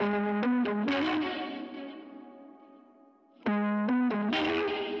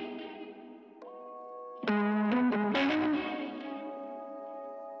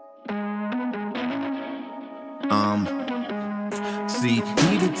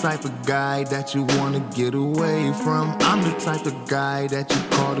type of guy that you wanna get away from. I'm the type of guy that you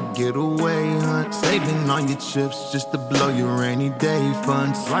call to get away, hunt. Saving all your chips just to blow your rainy day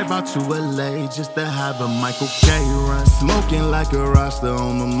funds. Drive out to LA just to have a Michael K run. Smoking like a roster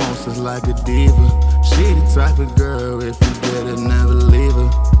on mimosas like a diva. She the type of girl, if you get her, never leave her.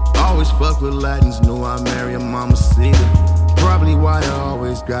 Always fuck with Latins, knew I'd marry a mamacita. Probably why I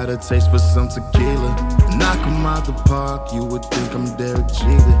always got a taste for some tequila. Knock 'em out the park, you would think I'm Derek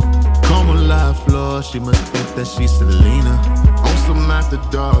Jeter. Como la flor, she must think that she's Selena. On some after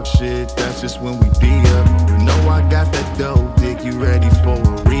dark shit, that's just when we be up. You know I got that dope dick, you ready for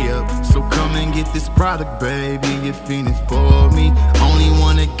a re-up. So come and get this product, baby, you're fiending for me. Only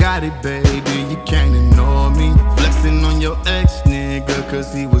one that got it, baby, you can't ignore me. Flexing on your ex nigga,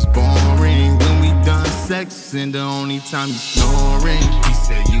 cause he was boring. When we done sexing, the only time you snoring. He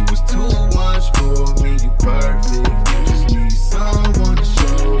said you was too much for me, you perfect. You just need someone to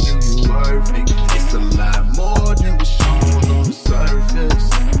show you you worth it. It's a lot more than what's shown on the surface.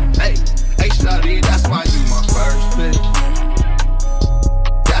 Hey, hey shawty, that's why you my first pick.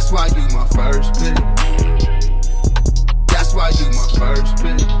 That's why you my first pick. That's why you my first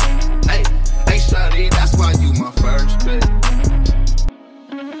pick. Hey, hey shawty, that's why you my first pick.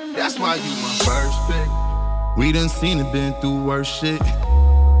 That's why you my first pick. We done seen it, been through worse shit.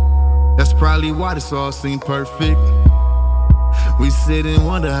 That's probably why this all seem perfect. We sit and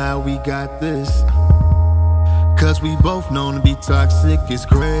wonder how we got this. Cause we both known to be toxic. It's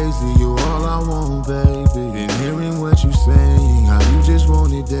crazy, you all I want, baby. And hearing what you saying, how you just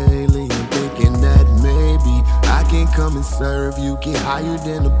want it daily. And thinking that maybe I can come and serve you. Get higher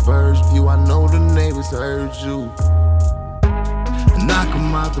than the bird's view. I know the neighbors heard you. Knock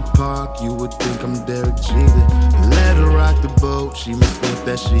 'em out the park, you would think I'm Derek Jeter. Let her rock the boat, she must think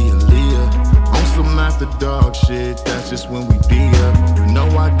that she a Leah. On some after dark shit, that's just when we be up. You know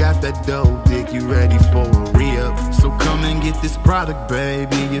I got that dope dick, you ready for a re-up. So come and get this product,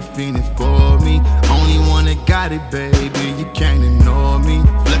 baby, you're fiending for me. Only one that got it, baby, you can't ignore me.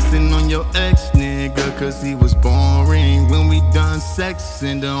 Flexing on your ex nigga, cause he was boring. When we done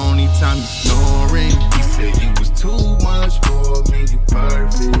sexing, the only time you snoring. He said you was too much for me, you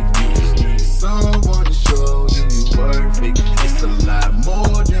perfect. You just need someone to show you you worth it. It's a lot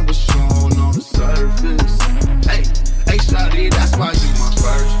more than what's shown on the surface. Hey, hey shawty, that's why you my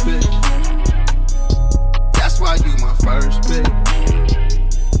first